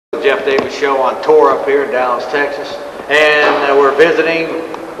Jeff Davis Show on tour up here in Dallas, Texas, and we're visiting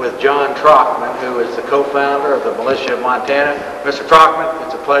with John Trochman, who is the co-founder of the Militia of Montana. Mr. Trochman,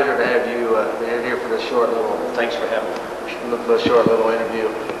 it's a pleasure to have you in here for this short little. Thanks for having me. This short little interview.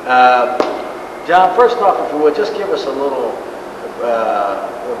 John, first off, if you would, just give us a little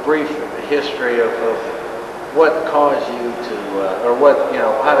a brief history of what caused you to, or what,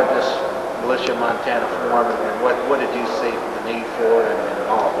 how did this Militia of Montana form, and what did you see the need for it and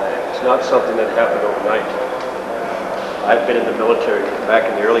all of that? It's not something that happened overnight. I've been in the military back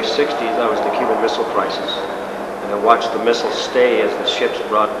in the early 60s. I was the Cuban Missile Crisis, and I watched the missiles stay as the ships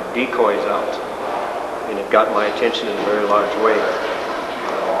brought decoys out, and it got my attention in a very large way.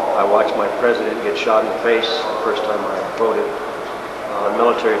 I watched my president get shot in the face the first time I voted. On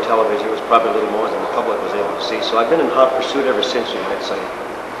military television, it was probably a little more than the public was able to see, so I've been in hot pursuit ever since, you might say.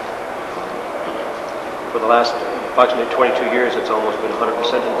 For the last approximately 22 years, it's almost been 100%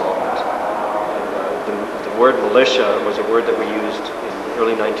 involvement. The word militia was a word that we used in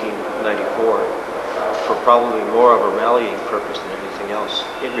early 1994 for probably more of a rallying purpose than anything else.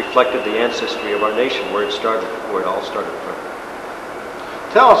 It reflected the ancestry of our nation, where it started, where it all started from.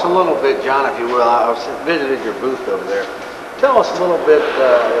 Tell us a little bit, John, if you will. I visited your booth over there. Tell us a little bit,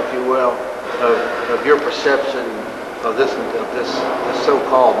 if you will, of your perception of this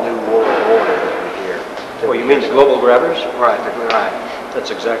so-called New World Order that we hear. Well, you mean the global grabbers? Right.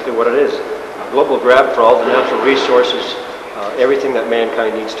 That's exactly what it is. A global grab for all the natural resources, everything that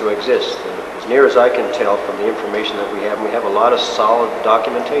mankind needs to exist. And as near as I can tell from the information that we have a lot of solid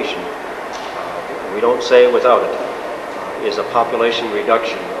documentation. We don't say without it. Is a population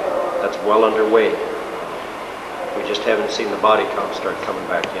reduction that's well underway. We just haven't seen the body count start coming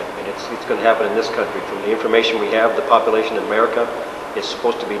back yet. And it's going to happen in this country. From the information we have, the population in America is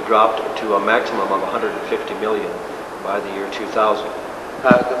supposed to be dropped to a maximum of 150 million by the year 2000.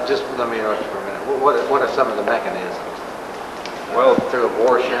 Just let me interrupt you for a minute. What are some of the mechanisms? Well, through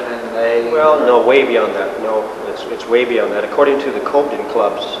abortion and Well, no, way beyond that. No, it's way beyond that. According to the Cobden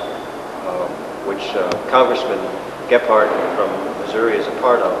clubs, which Congressman Gephardt from Missouri is a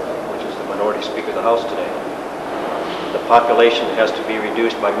part of, which is the minority speaker of the House today, the population has to be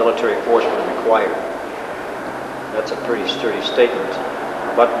reduced by military force when required. That's a pretty sturdy statement.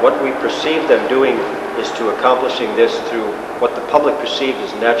 But what we perceive them doing is to accomplishing this through what the public perceives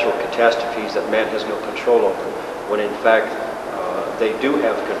as natural catastrophes that man has no control over, when in fact they do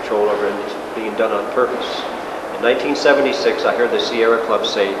have control over, and it's being done on purpose. In 1976, I heard the Sierra Club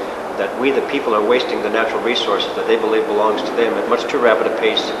say that we, the people, are wasting the natural resources that they believe belongs to them at much too rapid a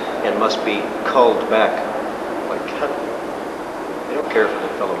pace and must be culled back. Like, they don't care for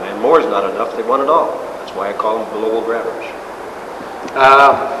their fellow man. More is not enough. They want it all. That's why I call them global grabbers.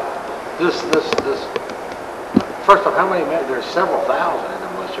 First off, how many men? There's several thousand in the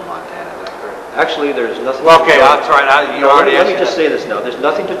Militia of Montana. Is that correct? Actually, there's nothing. Well, okay, that's right. Let me just say this now. There's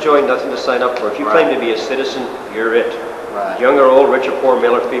nothing to join, nothing to sign up for. If you claim to be a citizen, you're it. Right. Young or old, rich or poor,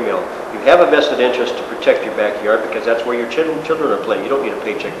 male or female. You have a vested interest to protect your backyard because that's where your children are playing. You don't need a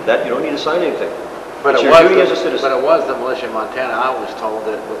paycheck for that. You don't need to sign anything. But it's your duty as a citizen. But it was the Militia of Montana. I was told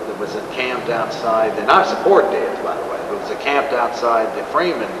that it was camped outside, and I support this, by the way, but it was camped outside the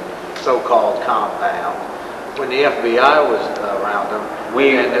Freeman so-called compound when the FBI was around them.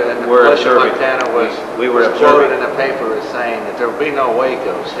 The Militia of Montana was quoted in the paper as saying that there would be no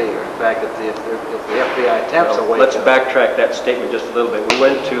Wacos here. In fact, if the FBI attempts a Waco... Let's backtrack that statement just a little bit. We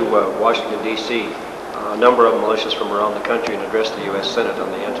went to Washington, D.C., a number of militias from around the country, and addressed the U.S. Senate on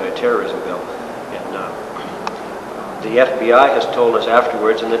the anti-terrorism bill. The FBI has told us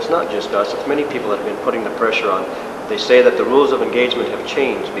afterwards, and it's not just us, it's many people that have been putting the pressure on. They say that the rules of engagement have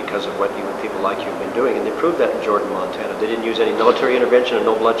changed because of what you and people like you have been doing, and they proved that in Jordan, Montana. They didn't use any military intervention and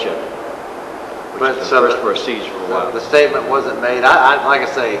no bloodshed, which is the first for a siege for a while. The statement wasn't made, like I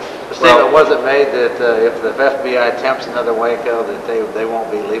say, the statement wasn't made that if the FBI attempts another Waco, that they won't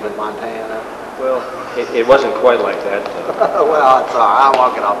be leaving Montana. Well, it wasn't quite like that. Well, it's all right. I'm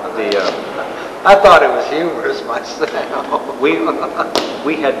walking off the I thought it was humorous myself.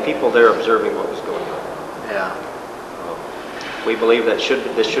 We had people there observing what was going on. Yeah. We believe that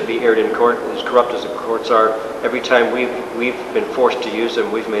this should be aired in court. As corrupt as the courts are, every time we've been forced to use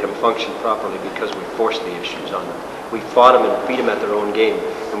them, we've made them function properly because we forced the issues on them. We fought them and beat them at their own game,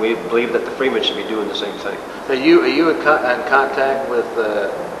 and we believe that the Freemen should be doing the same thing. So are you in contact with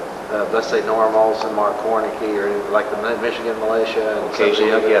let's say Norm Olson, Mark Kornicki, or like the Michigan Militia? And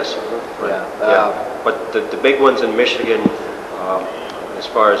occasionally, yes. Yeah. But the big ones in Michigan, as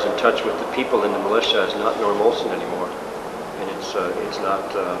far as in touch with the people in the militia, is not Norm Olson anymore, and it's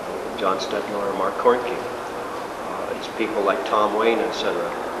not John Stetler or Mark Kornicki. It's people like Tom Wayne, etc.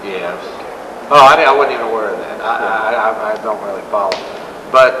 Yes. Oh, I wasn't even aware of that. I don't really follow.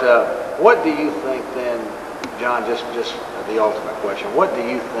 But what do you think then, John? Just the ultimate question. What do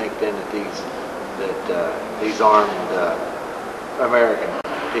you think then that these armed American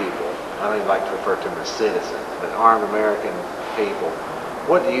people, I don't even like to refer to them as citizens, but armed American people,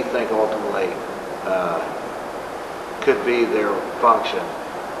 what do you think ultimately could be their function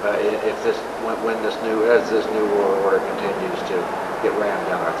if as this new world order continues to get rammed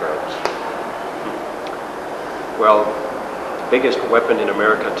down our throats? Well, the biggest weapon in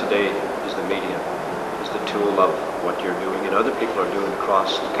America today is the media, is the tool of what you're doing and other people are doing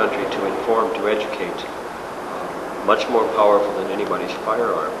across the country to inform, to educate. Much more powerful than anybody's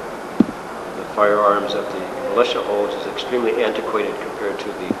firearm. The firearms that the militia holds is extremely antiquated compared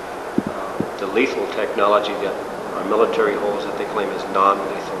to the lethal technology that our military holds that they claim is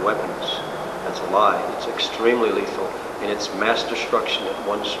non-lethal weapons. That's a lie. It's extremely lethal, and it's mass destruction at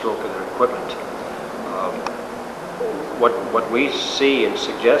one stroke of their equipment. What we see and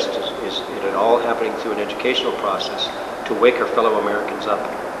suggest is it all happening through an educational process to wake our fellow Americans up.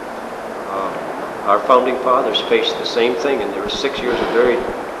 Our founding fathers faced the same thing, and there were 6 years of very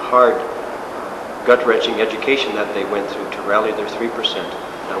hard, gut-wrenching education that they went through to rally their 3%.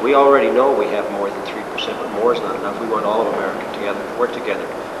 Now, we already know we have more than 3%, but more is not enough. We want all of America together, to work together,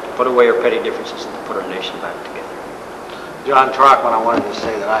 to put away our petty differences and to put our nation back together. John Trochman, I wanted to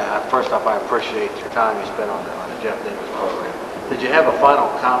say that first off, I appreciate your time you spent on the Jeff Davis program. Did you have a final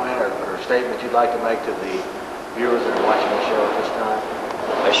comment or statement you'd like to make to the viewers that are watching the show at this time?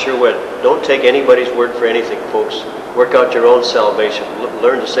 I sure would. Don't take anybody's word for anything, folks. Work out your own salvation.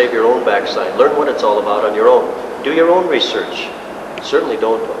 Learn to save your own backside. Learn what it's all about on your own. Do your own research. Certainly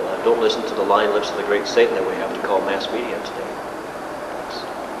don't listen to the lying lips of the great Satan that we have to call mass media today.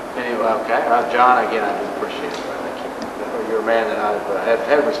 Anyway, okay. John, again, I do appreciate it. Thank you. You're a man that I've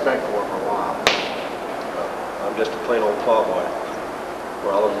had respect for a while. I'm just a plain old plowboy.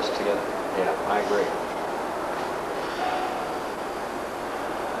 We're all in this together. Yeah, I agree.